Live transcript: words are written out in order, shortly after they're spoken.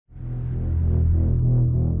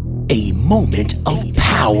A moment of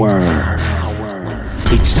power.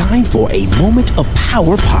 It's time for a Moment of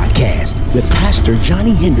Power podcast with Pastor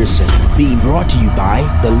Johnny Henderson, being brought to you by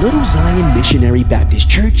the Little Zion Missionary Baptist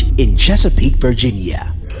Church in Chesapeake,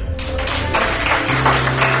 Virginia.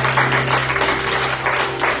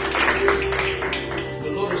 The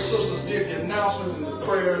little sisters did the announcements and the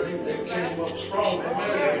prayer. They came up strong.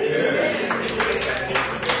 Amen.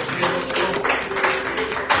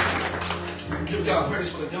 Give God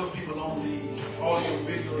praise for the young people on the audio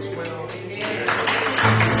video as well.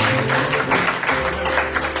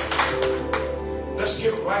 Let's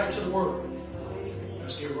get right into the word.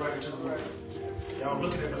 Let's get right into the word. Y'all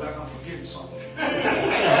looking at me like I'm forgetting something.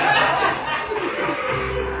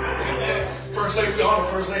 First lady, we honor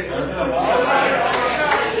First Lady.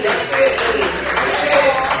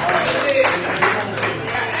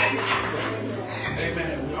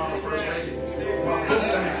 Amen. We honor First Lady.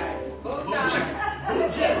 Amen.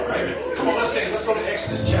 Come on, let's go to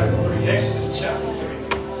Exodus chapter 3. Exodus chapter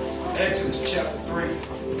 3. Exodus chapter 3.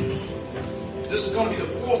 This is going to be the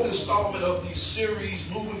fourth installment of the series,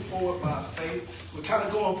 Moving Forward by Faith. We're kind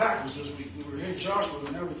of going backwards this week. We were in Joshua,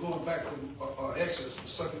 and now we're going back to Exodus,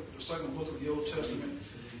 the second book of the Old Testament.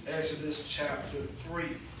 Exodus chapter 3.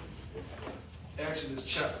 Exodus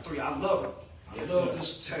chapter 3. I love it. I love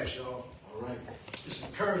this text, y'all. All right. It's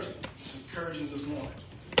encouraging. It's encouraging this morning.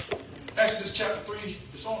 Exodus chapter 3.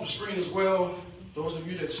 It's on the screen as well. Those of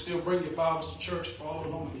you that still bring your Bibles to church, follow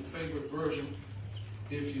along with your favorite version,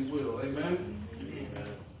 if you will. Amen? Amen.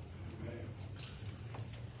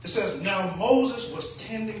 It says, Now Moses was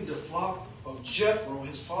tending the flock of Jethro,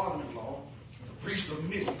 his father-in-law, the priest of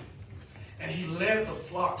Midian. And he led the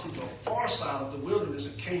flock to the far side of the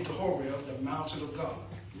wilderness and came to Horeb, the mountain of God.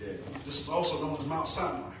 Yeah. This is also known as Mount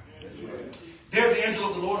Sinai. Right. There the angel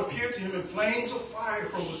of the Lord appeared to him in flames of fire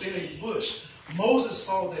from within a bush. Moses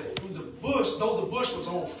saw that through the bush, though the bush was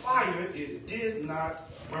on fire, it did not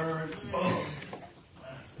burn up.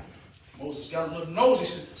 Moses got a little nosy.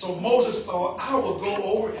 So Moses thought, I will go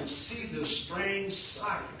over and see this strange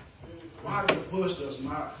sight. Why the bush does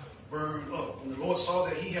not burn up. When the Lord saw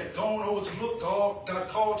that he had gone over to look, God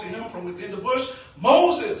called to him from within the bush,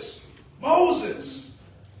 Moses, Moses.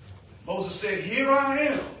 Moses said, Here I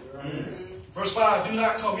am. Verse 5, Do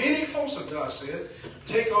not come any closer, God said.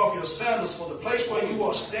 Take off your sandals, for the place where you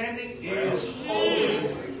are standing is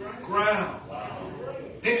holy ground.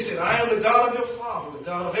 Then he said, I am the God of your father, the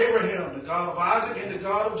God of Abraham, the God of Isaac, and the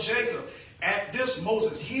God of Jacob. At this,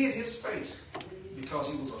 Moses hid his face because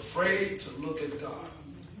he was afraid to look at God.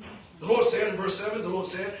 The Lord said in verse 7, the Lord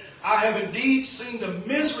said, I have indeed seen the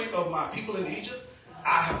misery of my people in Egypt.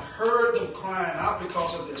 I have heard them crying out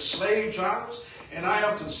because of their slave drivers, and I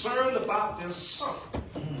am concerned about their suffering.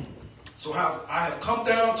 So I have come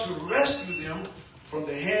down to rescue them from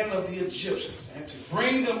the hand of the Egyptians and to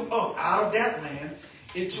bring them up out of that land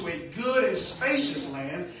into a good and spacious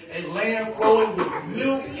land, a land flowing with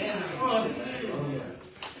milk and honey,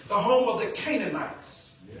 the home of the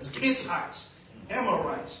Canaanites, Hittites,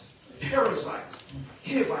 Amorites, Perizzites,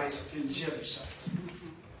 Hivites, and Jebusites.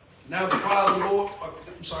 Now the cry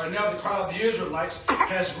of the Israelites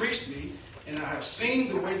has reached me, and I have seen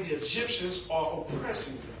the way the Egyptians are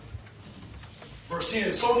oppressing them. Verse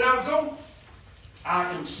 10, So now go. I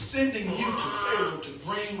am sending you to Pharaoh to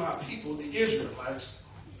bring my people, the Israelites,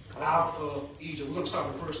 out of Egypt. We're going to start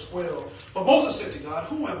with verse 12. But Moses said to God,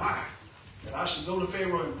 Who am I that I should go to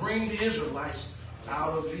Pharaoh and bring the Israelites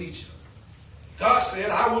out of Egypt? God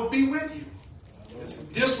said, I will be with you.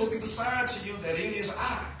 This will be the sign to you that it is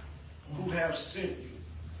I who have sent you.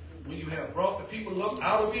 When you have brought the people up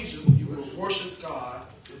out of Egypt, you will worship God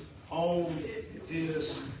on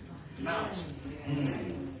this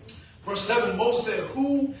mountain. Verse 11, Moses said,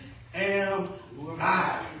 Who am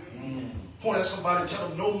I? Point at somebody and tell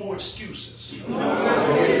them, no more excuses. No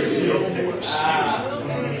more excuses.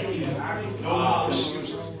 No more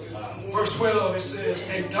excuses. Verse 12, it says,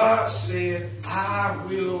 And God said, I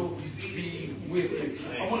will be with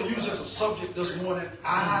you. I want to use as a subject this morning,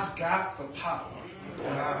 I've got the power.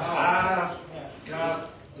 I've got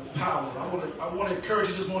the power. I want to encourage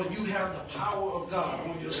you this morning, you have the power of God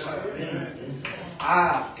on your side. Amen.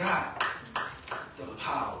 I've got the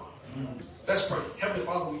power. Let's pray. Heavenly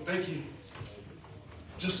Father, we thank you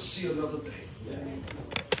just to see another day.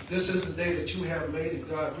 This is the day that you have made, and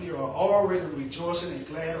God, we are already rejoicing and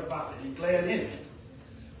glad about it and glad in it.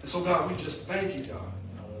 And so, God, we just thank you, God.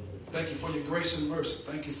 Thank you for your grace and mercy.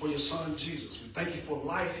 Thank you for your Son, Jesus. We thank you for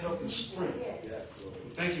life, health, and strength.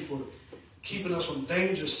 We thank you for keeping us from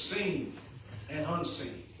danger seen and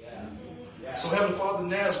unseen. So, Heavenly Father,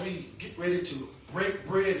 now as we get ready to break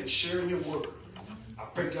bread and share in your word, I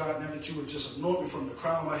pray, God, now that you would just anoint me from the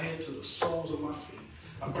crown of my head to the soles of my feet.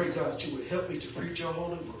 I pray, God, that you would help me to preach your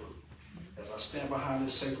holy word as I stand behind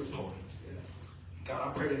this sacred podium. God,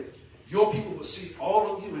 I pray that your people would see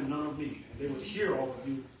all of you and none of me. And they would hear all of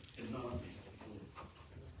you and none of me.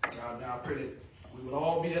 God, now I pray that we would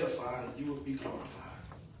all be edified and you would be glorified.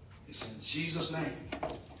 It's in Jesus' name,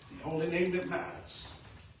 the only name that matters.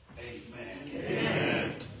 Amen.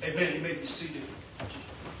 Amen. Amen. You may be seated.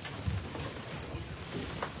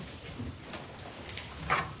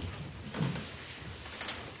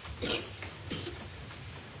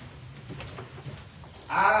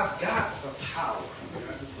 I've got the power.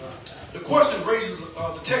 The question raises,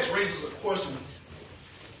 the text raises a question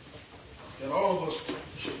that all of us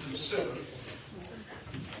should consider.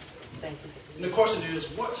 And the question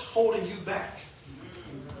is, what's holding you back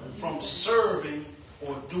from serving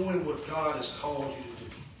or doing what God has called you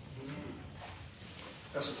to do?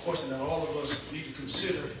 That's a question that all of us need to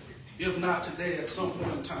consider, if not today, at some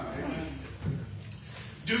point in time. Amen.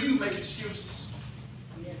 Do you make excuses?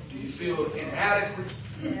 Do you feel inadequate?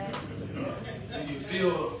 Do you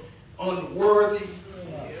feel unworthy?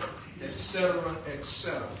 Etc.,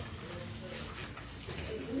 etc.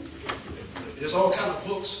 There's all kind of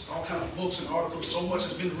books and articles. So much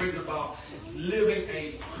has been written about living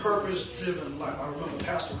a purpose-driven life. I remember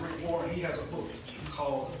Pastor Rick Warren, he has a book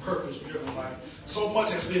called The Purpose-Driven Life. So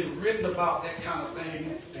much has been written about that kind of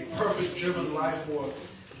thing, a purpose-driven life, or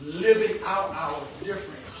living out our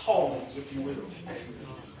different callings, if you will.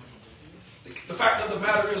 The fact of the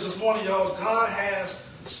matter is, this morning, y'all, God has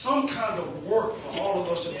some kind of work for all of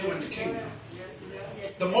us to do in the kingdom.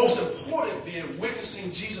 The most important being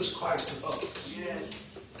witnessing Jesus Christ to others.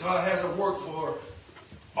 God has a work for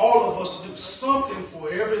all of us to do, something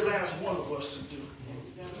for every last one of us to do.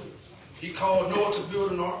 He called Noah to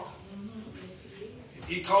build an ark.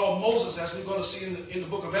 He called Moses, as we're going to see in the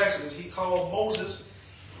book of Exodus, he called Moses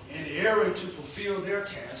and Aaron to fulfill their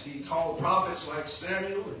task. He called prophets like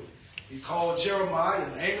Samuel, and he called Jeremiah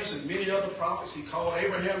and Amos and many other prophets. He called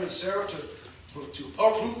Abraham and Sarah to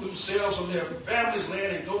uproot themselves from their family's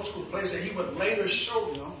land and go to a place that he would later show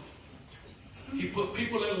them. He put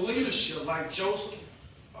people in leadership like Joseph,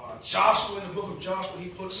 Joshua in the book of Joshua. He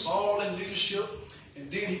put Saul in leadership, and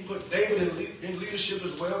then he put David in leadership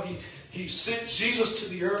as well. He sent Jesus to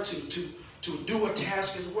the earth to do a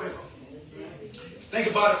task as well. Think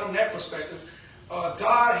about it from that perspective.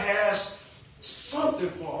 God has something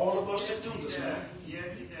for all of us to do this morning.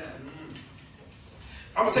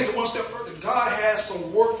 I'm going to take it one step further. God has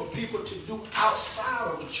some work for people to do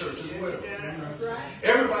outside of the church as well.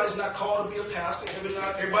 Everybody's not called to be a pastor.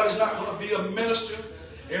 Everybody's not going to be a minister.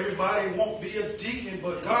 Everybody won't be a deacon.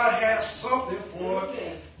 But God has something for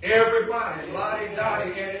everybody.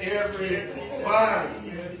 Lottie-dottie and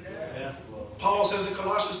everybody. Paul says in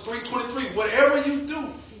Colossians 3:23, whatever you do,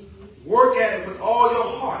 work at it with all your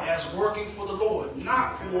heart as working for the Lord,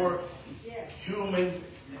 not for human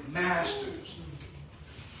masters.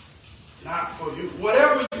 Not for you.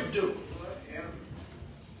 Whatever you do,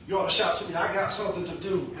 you ought to shout to me, I got something to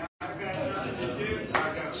do. I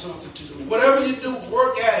got something to do. Whatever you do,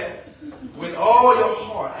 work at it with all your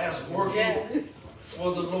heart as working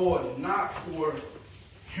for the Lord, not for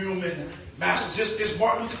human masters. It's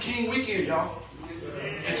Martin Luther King weekend, y'all.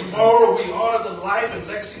 And tomorrow we honor the life and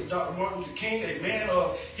legacy of Dr. Martin Luther King,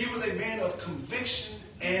 he was a man of conviction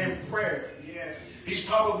and prayer. He's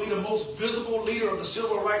probably the most visible leader of the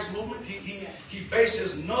civil rights movement. He based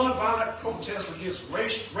his nonviolent protests against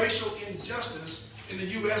racial injustice in the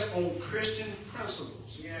U.S. on Christian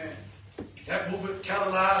principles. That movement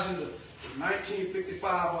catalyzed in the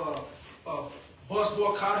 1955 bus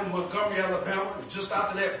boycott in Montgomery, Alabama. And just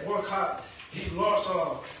after that boycott, he launched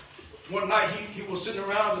one night he was sitting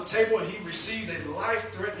around the table and he received a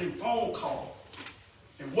life-threatening phone call.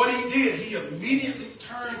 And what he did, he immediately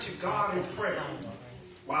turned to God in prayer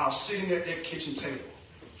while sitting at that kitchen table.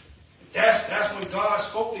 That's when God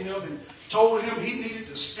spoke to him and told him he needed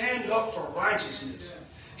to stand up for righteousness.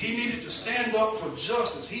 He needed to stand up for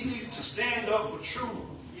justice. He needed to stand up for truth.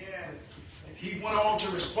 He went on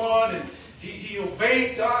to respond, and he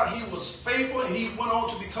obeyed God. He was faithful, and he went on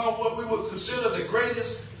to become what we would consider the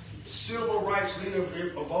greatest civil rights leader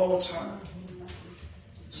of all time.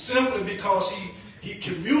 Simply because he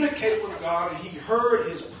communicated with God and he heard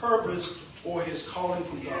his purpose or his calling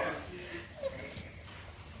from God.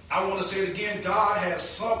 I want to say it again. God has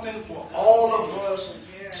something for all of us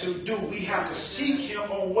to do. We have to seek him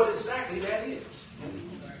on what exactly that is.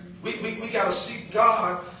 We got to seek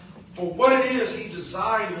God for what it is he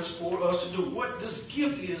desires for us to do. What this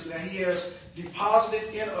gift is that he has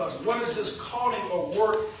deposited in us. What is this calling or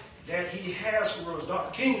work that he has for us?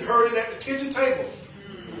 The king heard it at the kitchen table.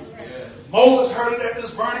 Moses heard it at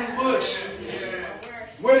this burning bush.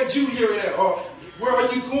 Where did you hear it at? Or where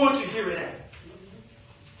are you going to hear it at?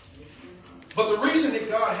 But the reason that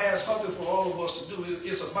God has something for all of us to do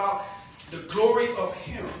is about the glory of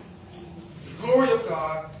Him. The glory of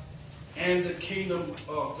God and the kingdom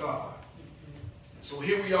of God. So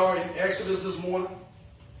here we are in Exodus this morning.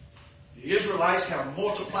 The Israelites have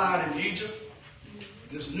multiplied in Egypt.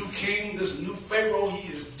 This new king, this new Pharaoh,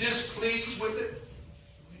 he is displeased with it.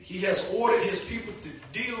 He has ordered his people to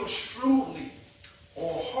deal shrewdly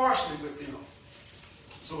or harshly with them.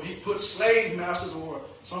 So he put slave masters, or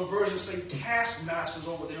some versions say taskmasters,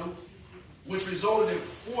 over them, which resulted in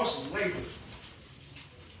forced labor.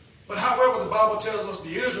 But however, the Bible tells us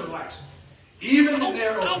the Israelites, even in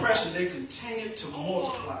their oppression, they continued to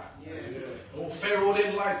multiply. Old Pharaoh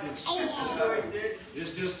didn't like this.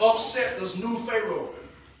 This upset this new Pharaoh.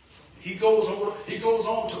 He goes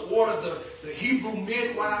on to order the Hebrew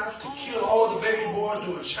midwives to kill all the baby boys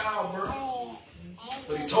during childbirth.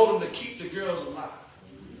 But he told them to keep the girls alive.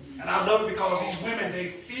 And I love it because these women, they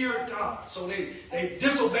feared God. So they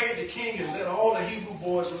disobeyed the king and let all the Hebrew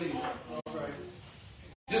boys leave.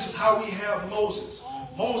 This is how we have Moses.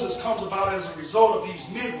 Moses comes about as a result of these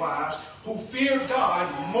midwives who feared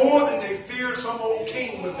God more than they feared some old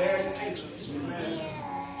king with bad intentions.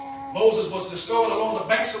 Moses was discovered along the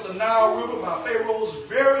banks of the Nile River by Pharaoh's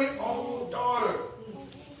very own daughter,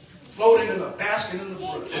 floating in a basket in the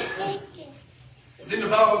bush. Then the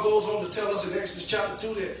Bible goes on to tell us in Exodus chapter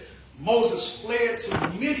 2 that Moses fled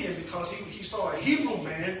to Midian because he saw a Hebrew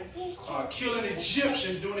man kill an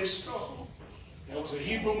Egyptian during a scuffle. There was a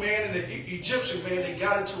Hebrew man and an Egyptian man. They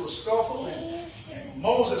got into a scuffle, and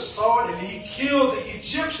Moses saw it, and he killed the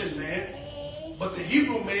Egyptian man. But the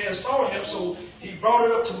Hebrew man saw him, so he brought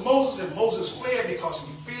it up to Moses, and Moses fled because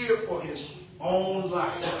he feared for his own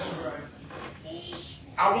life.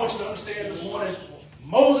 I want you to understand this morning,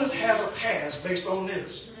 Moses has a past based on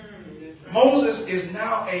this. Moses is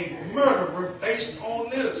now a murderer based on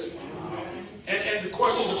this. And the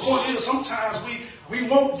point is, sometimes we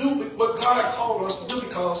won't do what God called us to do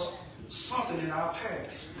because something in our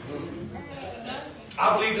past.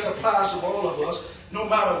 I believe that applies to all of us. No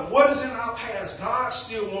matter what is in our past, God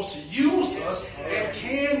still wants to use us and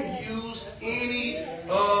can use any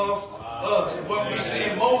of us. And what we see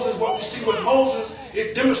in Moses, what we see with Moses,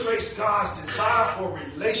 it demonstrates God's desire for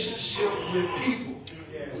relationship with people.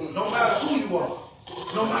 No matter who you are,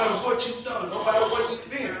 no matter what you've done, no matter what you've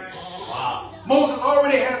been. Wow. Moses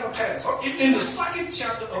already has a past. In the second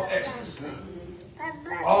chapter of Exodus,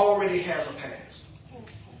 already has a past.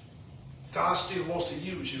 God still wants to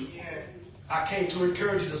use you. I came to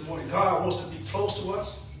encourage you this morning. God wants to be close to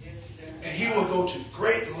us, and He will go to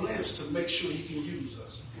great lengths to make sure He can use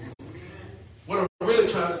us. What I'm really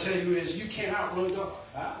trying to tell you is you can't outrun God.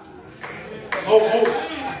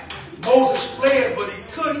 Moses fled, but he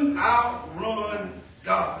couldn't outrun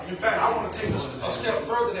God. In fact, I want to take this a step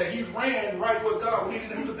further, that he ran right where God needed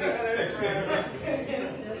him to be.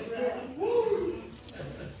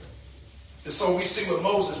 And so we see with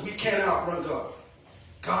Moses, we can't outrun God.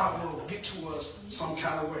 God will get to us some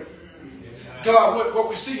kind of way. God, what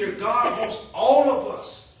we see here, God wants all of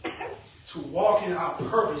us to walk in our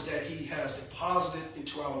purpose that He has deposited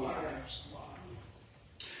into our lives.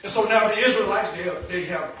 And so now the Israelites, they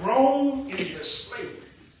have grown in their slavery.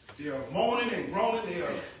 They are moaning and groaning.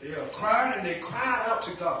 They are crying, and they cried out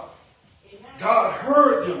to God. God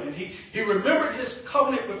heard them, and He remembered His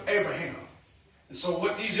covenant with Abraham. And so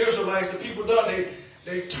what these Israelites, the people done,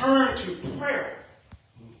 they turned to prayer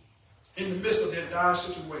in the midst of their dire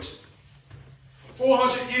situation. For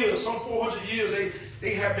 400 years, some 400 years,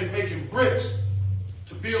 they have been making bricks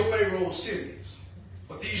to build Pharaoh's cities.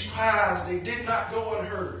 But these cries, they did not go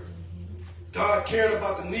unheard. God cared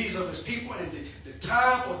about the needs of His people, and the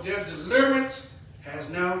time for their deliverance has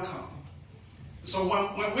now come. So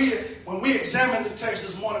when we examine the text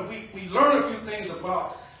this morning, we learn a few things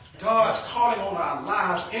about God's calling on our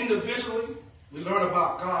lives individually. We learn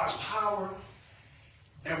about God's power,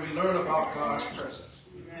 and we learn about God's presence.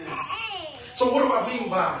 So what do I mean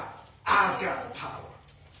by I've got the power?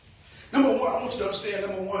 Number one, I want you to understand,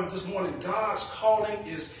 this morning, God's calling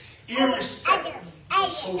is irrespective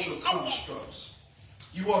of social constructs.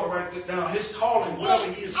 You ought to write that down. His calling,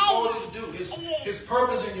 whatever He has called you to do, His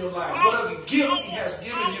purpose in your life, whatever gift He has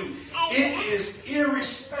given you, it is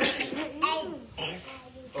irrespective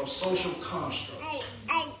of social constructs.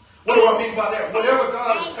 What do I mean by that? Whatever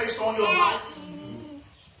God has placed on your life,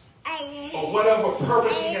 or whatever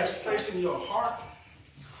purpose He has placed in your heart,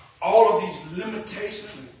 all of these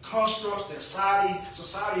limitations and constructs that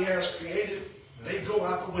society has created, they go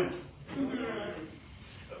out the window.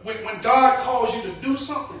 When God calls you to do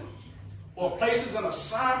something or places an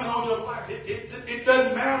assignment on your life, it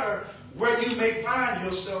doesn't matter where you may find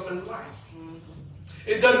yourself in life.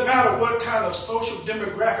 It doesn't matter what kind of social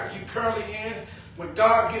demographic you're currently in. When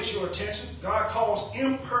God gets your attention, God calls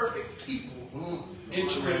imperfect people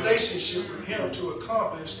into relationship with Him to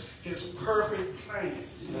accomplish His perfect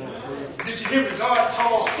plans. Did you hear me? God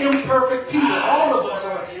calls imperfect people. All of us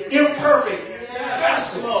are imperfect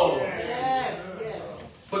vessels.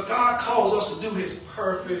 But God calls us to do His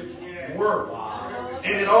perfect work.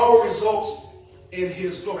 And it all results in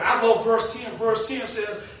His glory. I love verse 10. Verse 10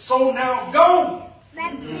 says, so now go.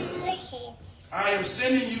 I am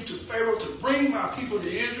sending you to Pharaoh to bring my people, the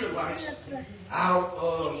Israelites, out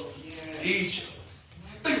of Egypt.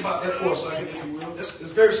 Think about that for a second, if you will. It's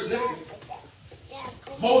very significant.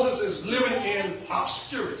 Moses is living in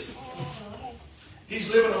obscurity. He's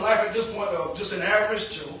living a life at this point of just an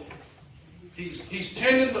average Joe. He's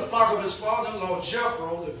tending the flock of his father-in-law,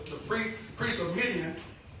 Jethro, the priest of Midian.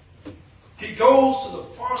 He goes to the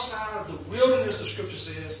far side of the wilderness, the scripture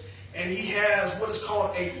says, and he has what is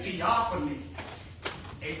called a theophany,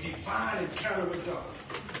 a divine encounter with God.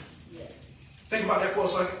 Think about that for a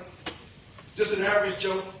second. Just an average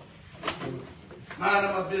Joe,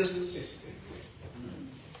 minding my business,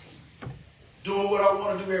 doing what I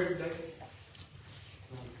want to do every day.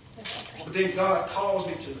 But then God calls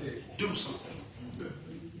me to do something.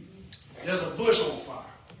 There's a bush on fire.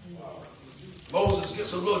 Moses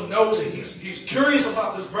gets a little nosy. He's curious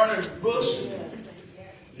about this burning bush.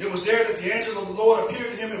 It was there that the angel of the Lord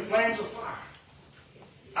appeared to him in flames of fire.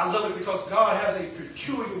 I love it because God has a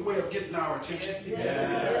peculiar way of getting our attention.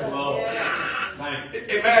 Imagine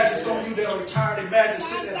some of you that are retired, imagine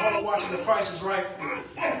sitting at home watching The Price is Right.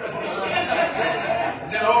 And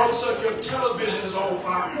then all of a sudden your television is on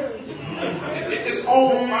fire. It's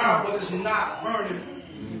on fire, but it's not burning.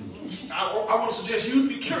 I want to suggest you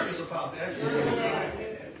be curious about that.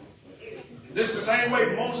 This is the same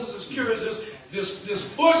way Moses is curious.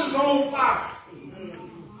 This bush is on fire,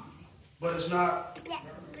 but it's not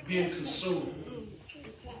being consumed.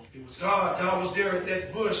 It was God. God was there at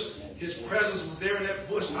that bush. His presence was there in that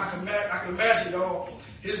bush. And I can imagine, y'all,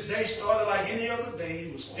 his day started like any other day.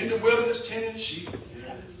 He was in the wilderness tending sheep,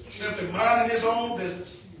 simply minding his own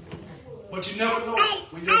business. But you never know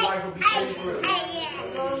when your life will be changed forever.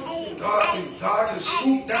 God can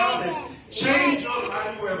swoop down and change your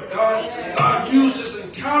life forever. God used this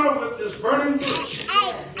encounter with this burning bush,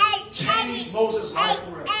 changed Moses' life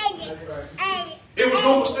forever. It was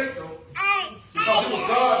no mistake, though, because it was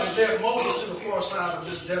God that led Moses to the far side of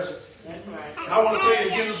this desert. And I want to tell you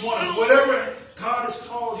again this morning, whatever God has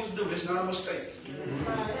called you to do, it's not a mistake.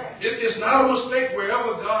 It's not a mistake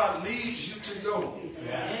wherever God leads you to go.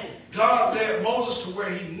 God led Moses to where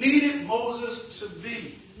he needed Moses to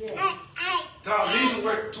be. God leads him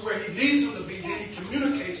to where he needs him to be, then he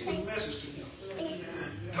communicates the message to him.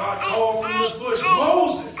 God called from this bush,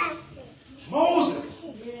 Moses.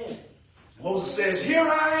 Moses says, here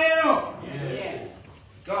I am.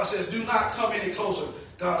 God says, do not come any closer.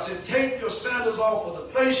 God said, take your sandals off, for the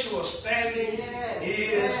place you are standing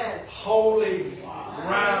is holy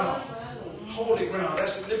ground. Holy ground.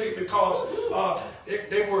 That's significant because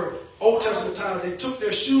they were Old Testament times. They took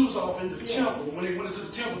their shoes off in the temple when they went into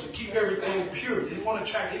the temple to keep everything pure. They didn't want to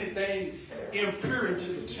attract anything impure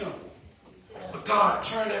into the temple. But God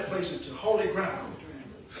turned that place into holy ground.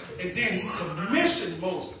 And then he commissioned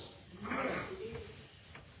Moses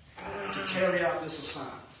to carry out this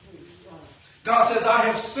assignment. God says, I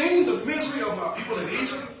have seen the misery of my people in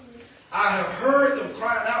Egypt. I have heard them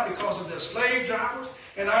crying out because of their slave drivers,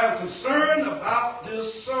 and I am concerned about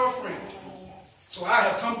this suffering. So I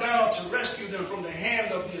have come down to rescue them from the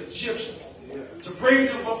hand of the Egyptians, to bring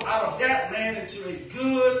them up out of that land into a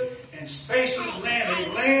good and spacious land, a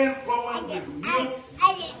land flowing with milk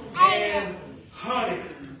and honey.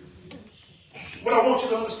 What I want you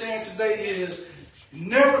to understand today is,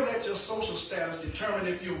 never let your social status determine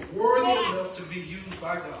if you're worthy enough to be used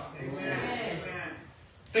by God. Amen.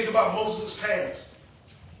 Think about Moses' past.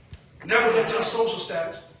 Never let your social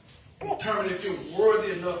status determine if you're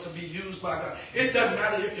worthy enough to be used by God. It doesn't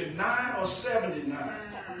matter if you're 9 or 79.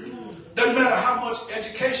 Doesn't matter how much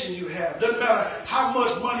education you have. Doesn't matter how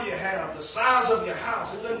much money you have, the size of your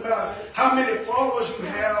house. It doesn't matter how many followers you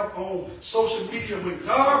have on social media. When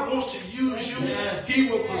God wants to use you, he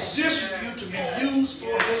will position you to be used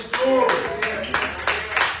for his glory.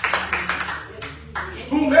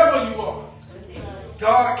 Whomever you are,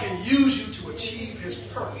 God can use you to achieve his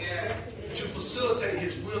purpose, to facilitate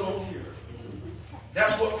his will on the earth.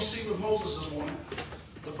 That's what we see with Moses this morning.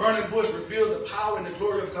 The burning burning bush revealed the power and the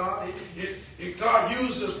glory of God. God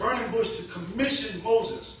used this burning bush to commission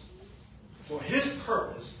Moses for his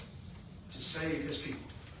purpose to save his people.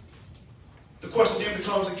 The question then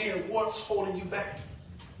becomes again, what's holding you back?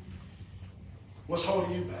 What's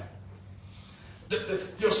holding you back?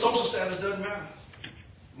 Your social status doesn't matter.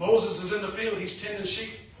 Moses is in the field, he's tending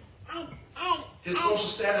sheep. His social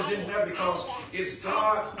status didn't matter because it's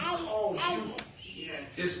God who calls you.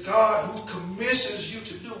 It's God who commissions you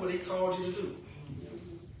to do what he called you to do.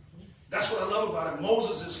 That's what I love about it.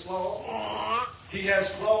 Moses is flawed. He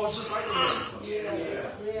has flaws just like the rest of us.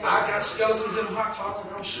 I got skeletons in my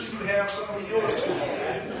closet. I'm sure you have some of yours too.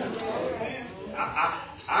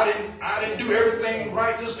 I didn't do everything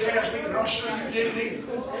right this past week, and I'm sure you didn't either.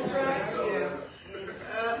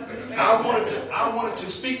 I wanted to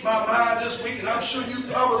speak my mind this week, and I'm sure you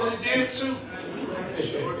probably did too.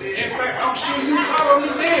 In fact, I'm sure you probably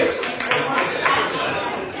did speak your mind.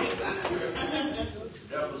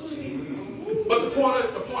 But the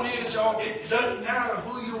point is, y'all, it doesn't matter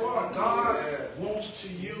who you are. God wants to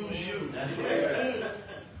use you.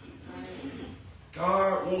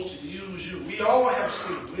 God wants to use you. We all have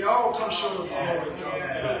sinned. We all come short of the glory of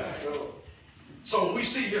God. So we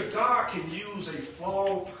see here, God can use a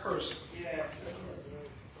flawed person.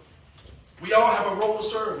 We all have a role to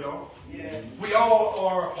serve, y'all. We all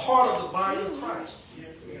are a part of the body of Christ.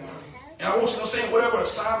 And I want you to understand, whatever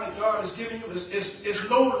assignment God has given you is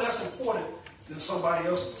no less important than somebody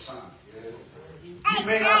else's assignment. You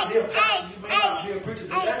may not be a pastor, you may not be a preacher,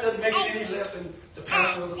 but that doesn't make it any less than the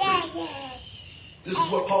pastor or the preacher. This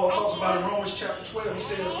is what Paul talks about in Romans chapter 12. He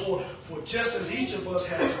says, for just as each of us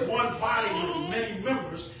has one body with many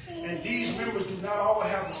members, and these members do not all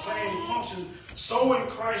have the same function, so in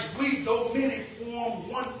Christ we, though many, form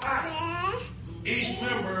one body. Each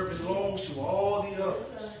member belongs to all the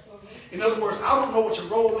others. In other words, I don't know what your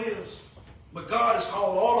role is, but God has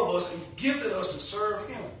called all of us and gifted us to serve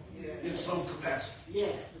him in some capacity.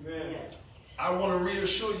 I want to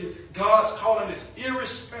reassure you, God's calling is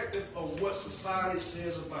irrespective of what society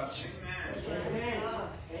says about you.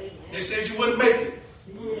 They said you wouldn't make it.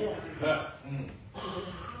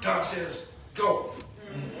 God says, go.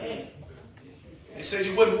 They said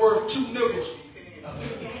you wasn't worth 2 nickels.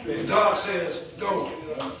 God says, go.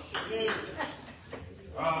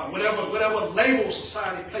 Whatever label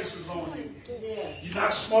society places on you. You're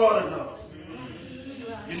not smart enough.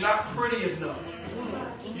 You're not pretty enough.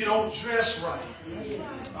 You don't dress right.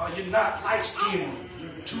 You're not light-skinned.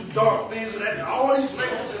 You're too dark. Things of that. All these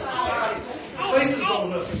labels that society places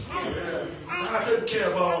on us. God doesn't care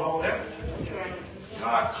about all that.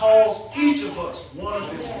 God calls each of us one of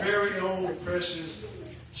his very own precious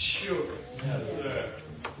children.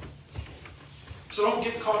 So don't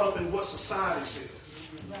get caught up in what society says.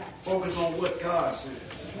 Focus on what God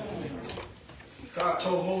says. God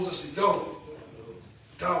told Moses to go.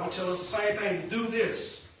 God will tell us the same thing. Do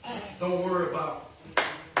this. Don't worry about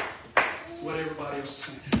what everybody else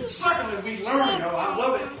is saying. Secondly, we learn, y'all, I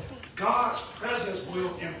love it, God's presence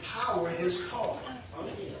will empower his calling.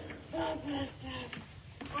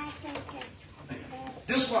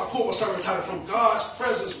 This is why I pulled my sermon title from. God's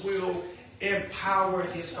presence will empower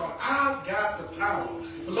his calling. I've got the power.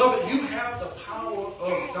 Beloved, you have the power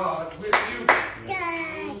of God with you.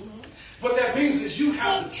 What that means is you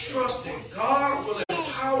have to trust that God will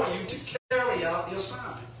empower you to carry out the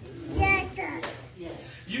assignment.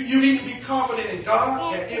 You need to be confident in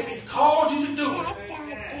God that if he called you to do it,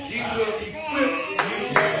 he will equip you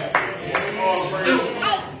to do it.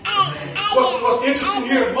 What's interesting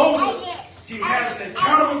here, Moses, he has an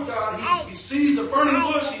encounter with God. He sees the burning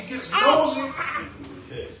bush. He gets nosy.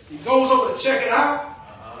 He goes over to check it out.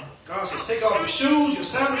 God says, take off your shoes, your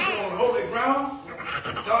sandals, you're on holy ground.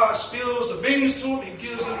 God spills the beans to him. He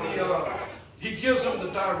gives him the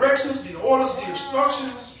directions, the orders, the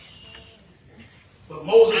instructions. But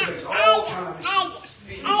Moses makes all kinds of excuses.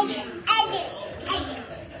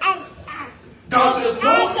 God says,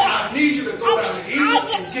 Moses, I need you to go down to Egypt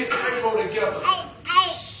and get Pharaoh together. I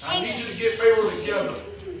need you to get Pharaoh together.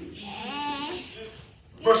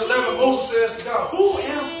 Verse 11, Moses says to God, who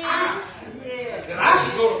am I that I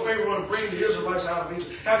should go to Pharaoh and bring the Israelites out of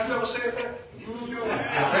Egypt? Have you ever said that?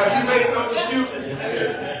 Have you made those excuses?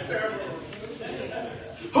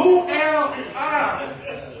 Who am I?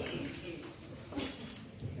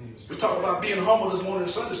 We talked about being humble this morning in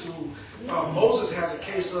Sunday school. Moses has a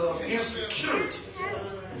case of insecurity.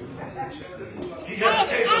 He has a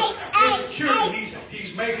case of insecurity.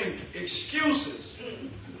 He's making excuses.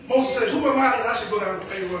 Moses says, who am I that I should go down to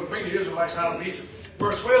Pharaoh and bring the Israelites out of Egypt?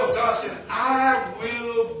 Verse 12, God said, I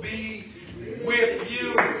will be with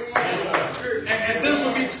you. And this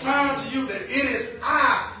will be the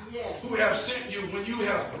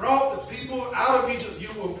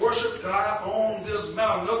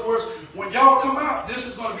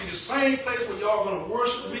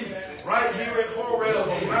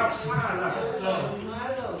Sinai.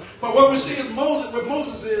 But what we see is with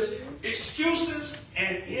Moses is excuses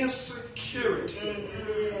and insecurity.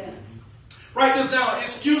 Write this down.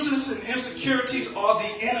 Excuses and insecurities are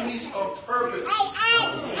the enemies of purpose.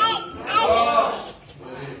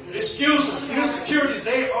 Excuses, insecurities,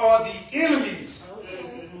 they are the enemies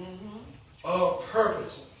of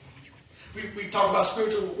purpose. We talk about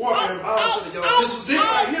spiritual warfare in the Bible study, y'all. This is it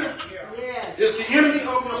right here. It's the enemy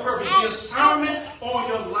of your purpose. The assignment on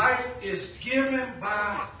your life is given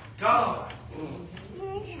by God.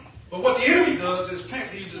 But what the enemy does is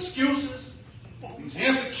plant these excuses, these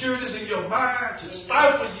insecurities in your mind to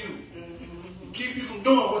stifle you, keep you from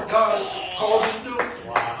doing what God has called you to do.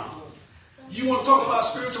 Wow. You want to talk about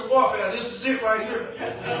spiritual warfare? This is it right here.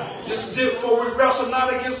 This is it. For we wrestle not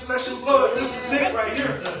against flesh and blood. This is it right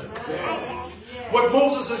here. What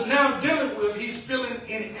Moses is now dealing with, he's feeling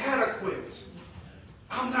inadequate.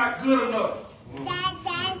 I'm not good enough.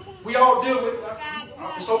 We all deal with it.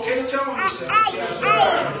 It's okay to tell them yourself.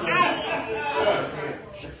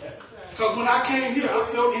 Because when I came here, I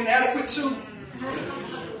felt inadequate too.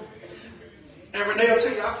 And Renee will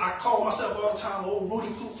tell you, I call myself all the time old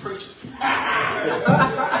Rudy Poop preacher.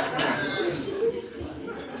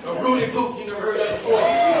 A Rudy Poop, you never heard that before.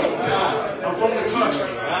 I'm from the country.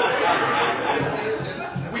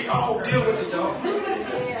 We all deal with it, y'all.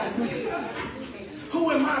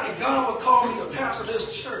 Who am I that God would call me the pastor of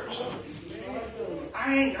this church?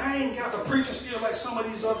 I ain't got the preaching skill like some of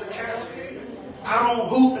these other cats. I don't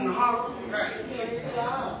hoop and holler.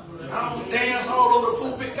 I don't dance all over the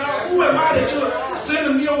pulpit. God, who am I that you're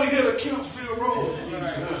sending me over here to Kempsfield Road?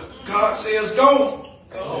 God says, go.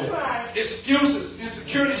 Excuses,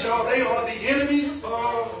 insecurities, y'all, they are the enemies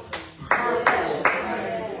of purpose.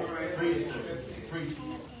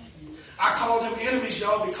 I call them enemies,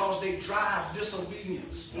 y'all, because they drive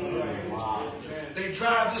disobedience. They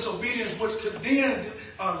drive disobedience, which could then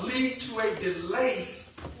lead to a delay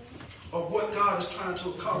of what God is trying to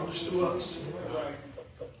accomplish through us.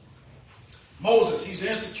 Moses, he's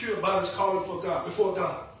insecure about his calling before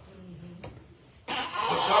God. But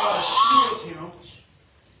God assures him,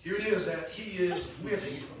 here it is, that he is with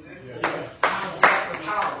him. I've got the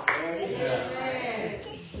power.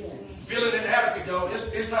 Feeling inadequate, y'all,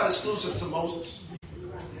 it's not exclusive to Moses.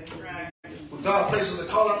 When God places a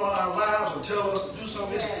calling on our lives and tells us to do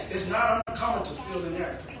something, it's not uncommon to feel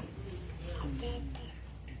inadequate.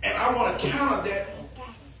 And I want to counter that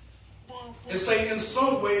and say in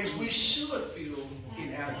some ways we should feel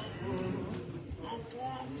inadequate.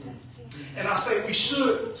 And I say we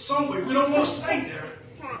should some way. We don't want to stay there.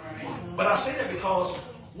 But I say that because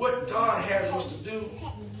what God has us to do,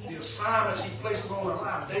 the assignments he places on our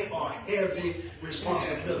life, they are heavy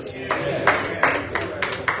responsibilities.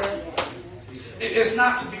 It's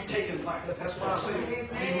not to be taken lightly. That's why I say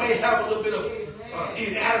we may have a little bit of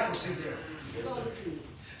inadequacy there.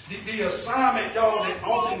 The assignment, y'all, that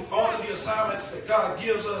often the assignments that God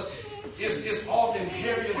gives us is often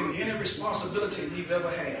heavier than any responsibility we've ever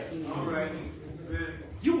had. All right.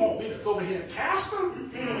 You want me to go over here and pastor?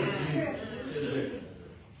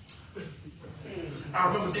 I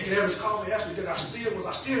remember Deacon Evans called me and asked me, was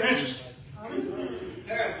I still interested?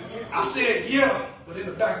 I said, yeah, but in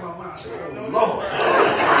the back of my mind, I said, oh, Lord.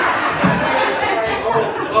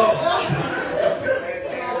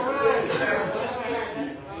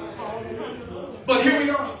 But here we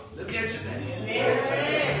are.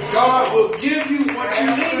 God will give you what you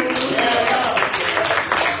need.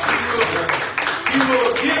 He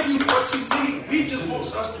will give you what you need. He just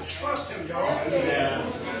wants us to trust him, y'all.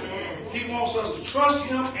 He wants us to trust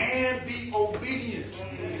him and be obedient.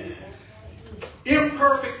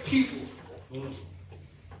 Imperfect people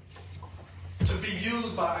to be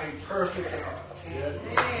used by a perfect God.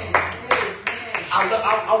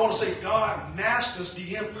 I want to say God masters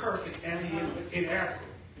the imperfect and the inadequate.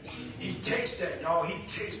 He takes that, y'all. He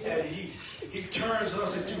takes that and he turns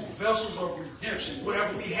us into vessels of redemption.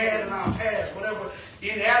 Whatever we had in our past, whatever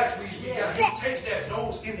inadequacies we got, he takes that,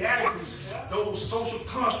 those inadequacies, those social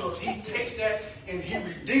constructs, he takes that and he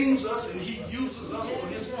redeems us and he uses us for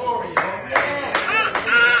his glory, y'all.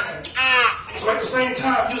 So at the same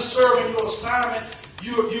time, you're serving your assignment,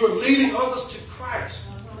 you're leading others to Christ.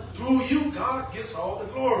 Through you, God gets all the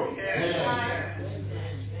glory.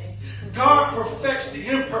 God perfects the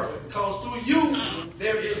imperfect because through you,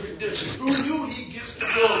 there is redemption. Through you, he gives the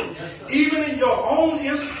glory. Even in your own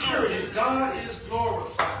insecurities, God is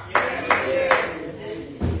glorified.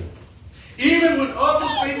 Even when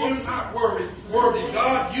others think you're not worthy,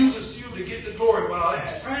 God uses you to get the glory while at the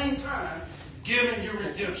same time giving you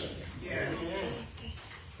redemption.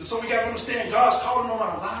 And so we got to understand God's calling on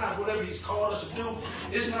our lives, whatever he's called us to do.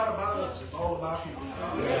 It's not about us. It's all about him.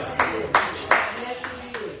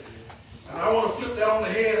 And I want to flip that on the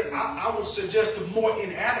head. I would suggest the more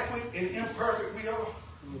inadequate and imperfect we are,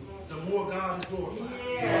 the more God is glorified.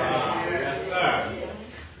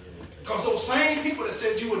 Because those same people that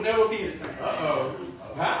said you would never be anything,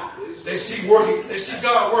 they see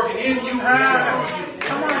God working in you. Come on now.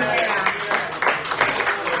 Come on now.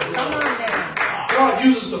 God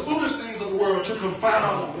uses the foolish things of the world to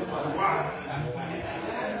confound the wise.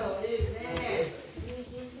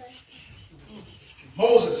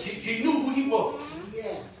 Moses, he knew who he was.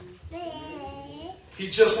 He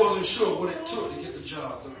just wasn't sure what it took to get the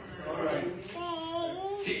job done.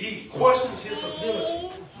 He questions his ability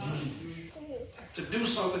to do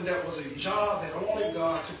something that was a job that only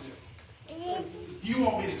God could do. You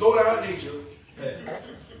want me to go down to Egypt,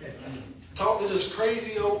 talk to this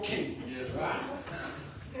crazy old king,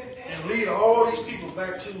 and lead all these people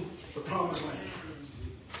back to the promised land.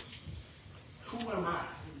 Who am I?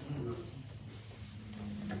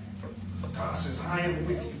 God says, I am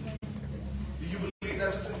with you. Do you believe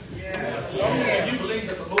that today? Yeah. Do you believe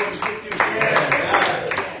that the Lord is with you? Yeah.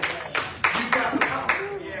 You've got the power.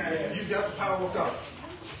 You've got the power of God.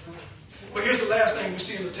 But here's the last thing we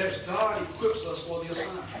see in the text. God equips us for the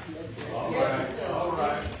assignment. All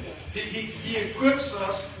right. He equips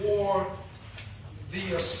us for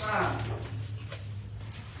the assignment.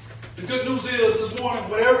 The good news is this morning,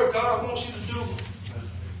 whatever God wants you to do,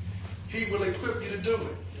 he will equip you to do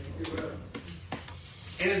it.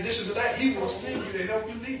 In addition to that, he will send you to help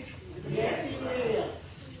you lead.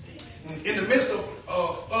 In the midst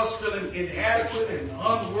of us feeling inadequate and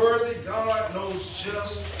unworthy, God knows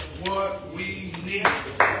just what we need.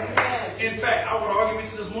 In fact, I would argue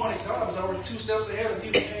with you this morning, God is already 2 steps ahead of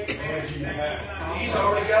you. He's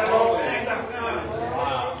already got it all planned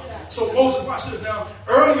out. So Moses, watch this. Now,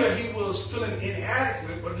 earlier he was feeling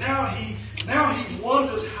inadequate, but now he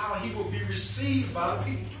wonders how he will be received by the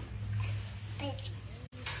people.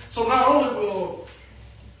 So not only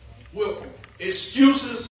will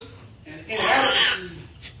excuses and inadequacy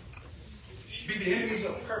be the enemies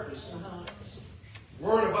of purpose,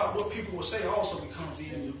 worrying about what people will say also becomes the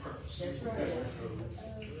enemy of purpose.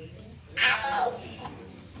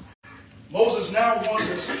 Moses now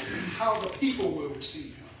wonders how the people will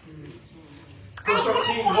receive him. Verse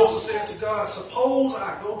 13, Moses said to God, suppose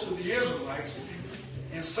I go to the Israelites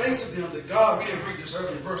and say to them that God, we didn't read this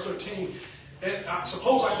earlier, verse 13, and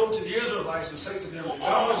suppose I go to the Israelites and say to them, the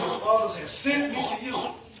God of your fathers has sent me to you.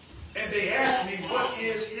 And they ask me, what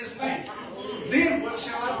is his name? Then what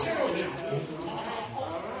shall I tell them?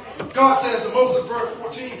 God says to Moses, verse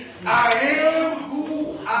 14, I am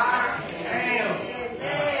who I am.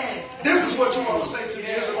 This is what you want to say to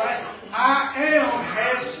the Israelites. I am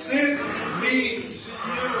has sent me to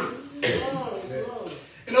you.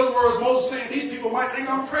 In other words, Moses saying these people might think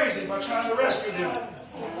I'm crazy by trying to rescue them.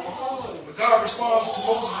 But God responds to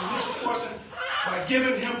Moses' initial question by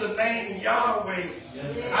giving him the name Yahweh.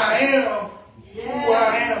 I am who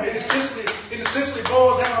I am. It essentially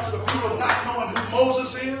boils down to the people not knowing who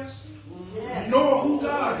Moses is, nor who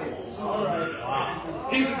God is.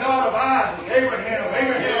 He's the God of Isaac, Abraham,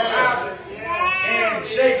 Isaac, and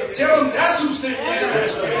Jacob. Tell them that's who sent me to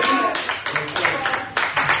rescue them.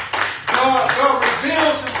 God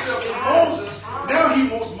reveals himself to Moses. Now he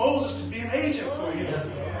wants Moses to be an agent for him.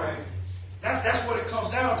 That's what it comes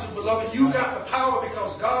down to, beloved. You got the power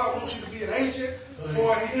because God wants you to be an agent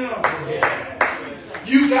for him.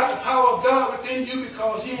 You got the power of God within you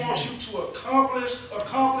because he wants you to accomplish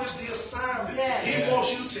the assignment. He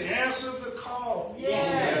wants you to answer the call.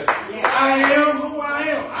 I am who I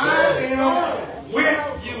am. I am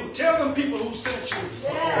with you. Tell them people who sent you.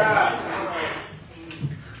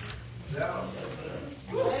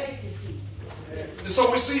 And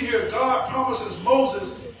so we see here God promises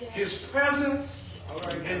Moses his presence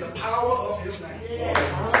and the power of his name.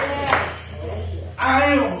 I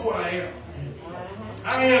am who I am.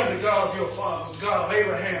 I am the God of your fathers, the God of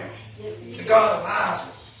Abraham, the God of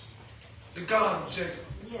Isaac, the God of Jacob.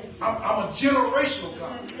 I'm a generational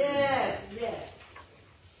God.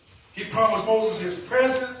 He promised Moses his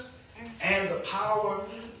presence and the power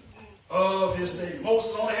of his name.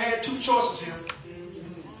 Moses only had 2 choices here.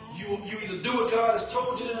 You either do what God has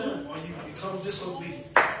told you to do or you become disobedient.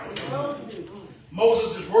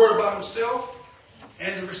 Moses is worried about himself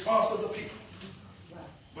and the response of the people.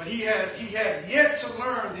 But he had yet to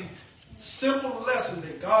learn the simple lesson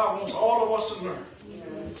that God wants all of us to learn.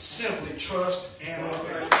 Simply trust and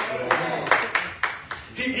obey.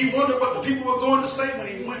 He wondered what the people were going to say when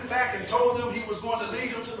he went back and told them he was going to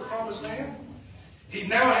lead them to the promised land. He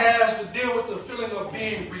now has to deal with the feeling of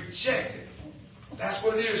being rejected. That's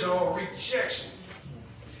what it is, y'all, rejection.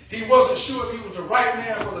 He wasn't sure if he was the right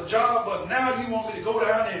man for the job, but now you want me to go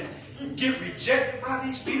down and get rejected by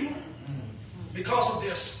these people because of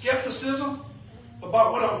their skepticism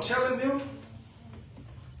about what I'm telling them?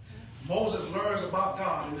 Moses learns about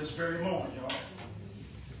God in this very moment, y'all.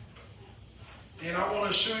 And I want to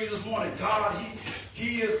assure you this morning, God,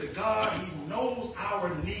 He is the God. He knows our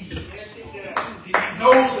needs. He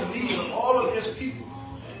knows the needs of all of His people.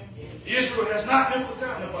 Israel has not been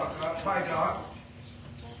forgotten by God.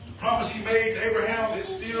 The promise He made to Abraham is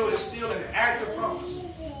still an active promise.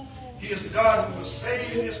 He is the God who will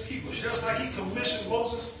save His people. Just like He commissioned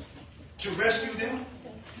Moses to rescue them,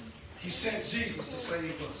 He sent Jesus to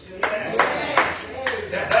save us.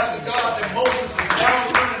 That's the God that Moses is now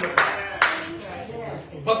learning about.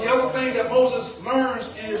 But the other thing that Moses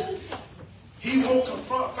learns is he won't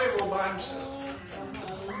confront Pharaoh by himself.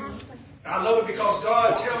 I love it because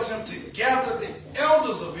God tells him to gather the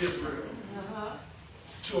elders of Israel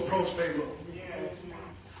to approach Pharaoh.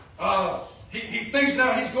 He thinks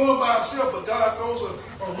now he's going by himself, but God throws a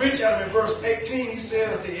wrench at him in verse 18. He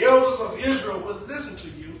says, the elders of Israel will listen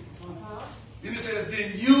to you. Then he says,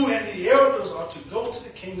 then you and the elders are to go to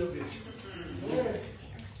the king of Israel.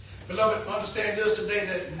 Beloved, understand this today,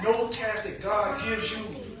 that no task that God gives you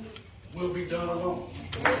will be done alone.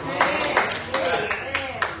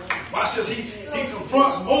 Watch this. He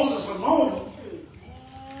confronts Moses alone,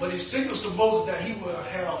 but he signals to Moses that he will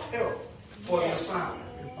have help for the assignment.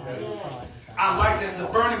 I like that the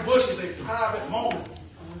burning bush is a private moment,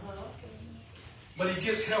 but he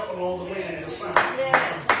gets help along the way in the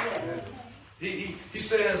assignment. He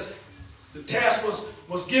says the task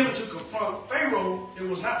was given to confront Pharaoh. It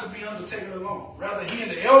was not to be undertaken alone. Rather, he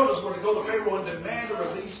and the elders were to go to Pharaoh and demand the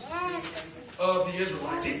release of the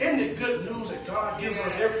Israelites. Isn't it good news that God gives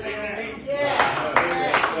us everything we need?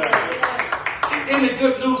 Isn't it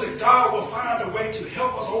good news that God will find a way to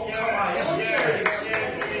help us overcome our insecurities?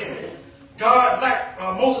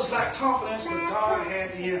 Moses lacked confidence, but God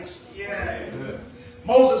had the answer.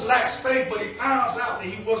 Moses lacks faith, but he finds out that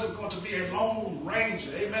he wasn't going to be a lone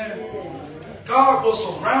ranger. Amen. God will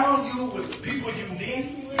surround you with the people you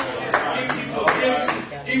need.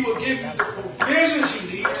 He will give you the provisions you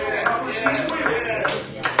need to accomplish His will.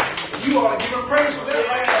 You ought to give Him praise for that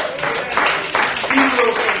right now. He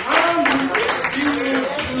will surround you with the people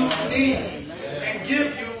you need and give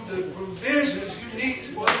you the provisions you need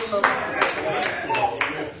to understand.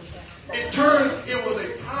 It was a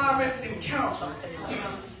private encounter,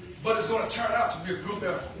 but it's going to turn out to be a group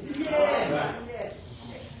effort.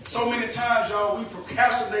 So many times, y'all, we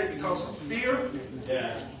procrastinate because of fear,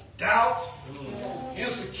 doubt,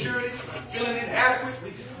 insecurity, feeling inadequate.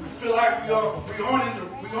 We feel like we aren't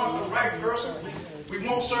the right person. We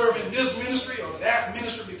won't serve in this ministry or that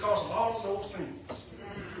ministry because of all of those things.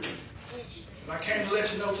 But I came to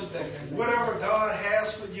let you know today, whatever God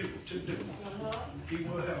has for you to do, He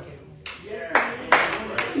will help you.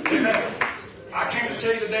 Amen. I came to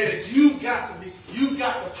tell you today that you've got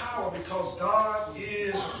the power because God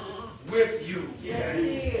is with you.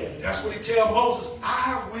 That's what He tells Moses.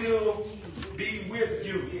 I will be with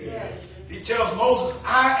you. He tells Moses,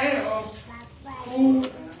 I am who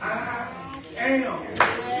I am.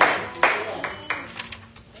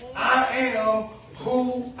 I am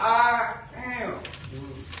who I am.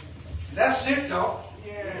 That's it, y'all.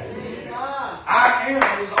 I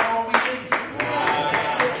am is all we need.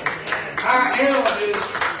 I am is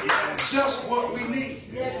just what we need.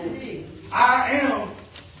 I am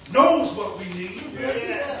knows what we need,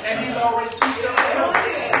 and He's already 2 steps ahead of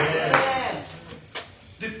us.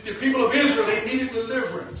 The people of Israel, they needed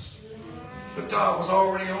deliverance, but God was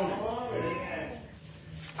already on it.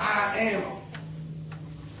 I am.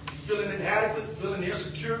 Feeling inadequate, feeling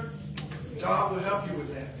insecure, God will help you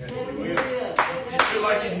with that. You feel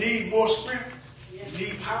like you need more strength, you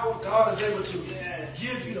need power, God is able to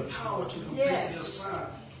give you the power to complete the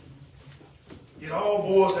assignment. It all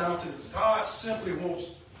boils down to this. God simply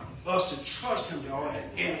wants us to trust Him, y'all,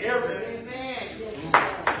 in everything.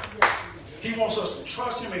 He wants us to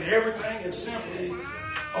trust Him in everything and simply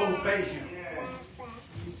obey Him.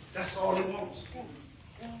 That's all He wants.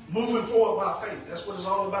 Moving forward by faith. That's what it's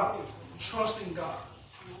all about. Trusting God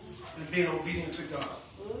and being obedient to God.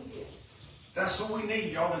 That's who we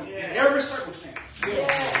need, y'all, in every circumstance.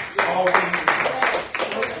 All we need is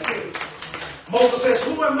God. Moses says,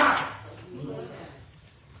 who am I?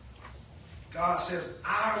 God says,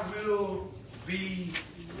 I will be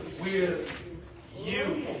with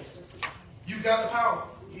you. You've got the power.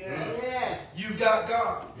 You've got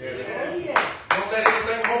God. Don't let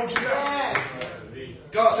anything hold you back.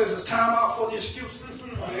 excuses.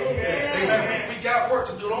 Amen. We got work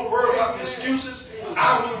to do. Don't worry about the excuses.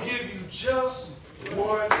 I will give you just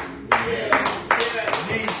what you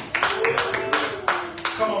need.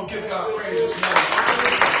 Come on, give God praise this morning.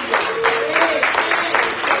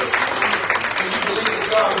 And you believe that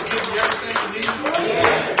God will give you everything you need? You believe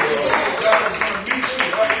that God is going to meet you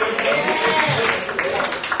right where you need?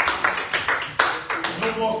 No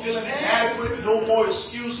more feeling inadequate. No more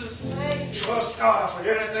excuses. Trust God for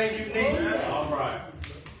everything you need. All right.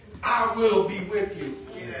 I will be with you.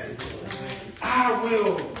 I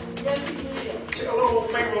will. Tell little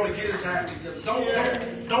Pharaoh to get his act together.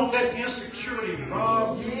 Don't let insecurity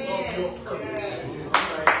rob you of your purpose.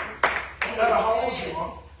 Don't let it hold you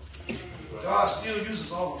up. God still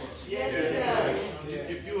uses all of us.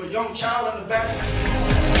 If you're a young child in the back,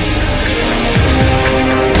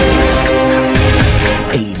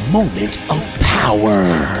 a moment of power.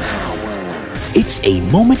 It's a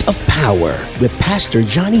moment of power with Pastor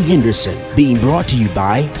Johnny Henderson, being brought to you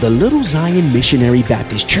by the Little Zion Missionary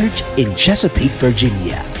Baptist Church in Chesapeake,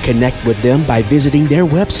 Virginia. Connect with them by visiting their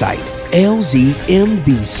website, lzmbc.net.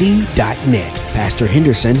 Pastor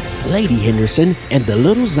Henderson, Lady Henderson, and the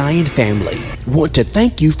Little Zion family want to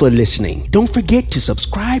thank you for listening. Don't forget to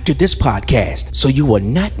subscribe to this podcast so you will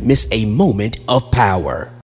not miss a moment of power.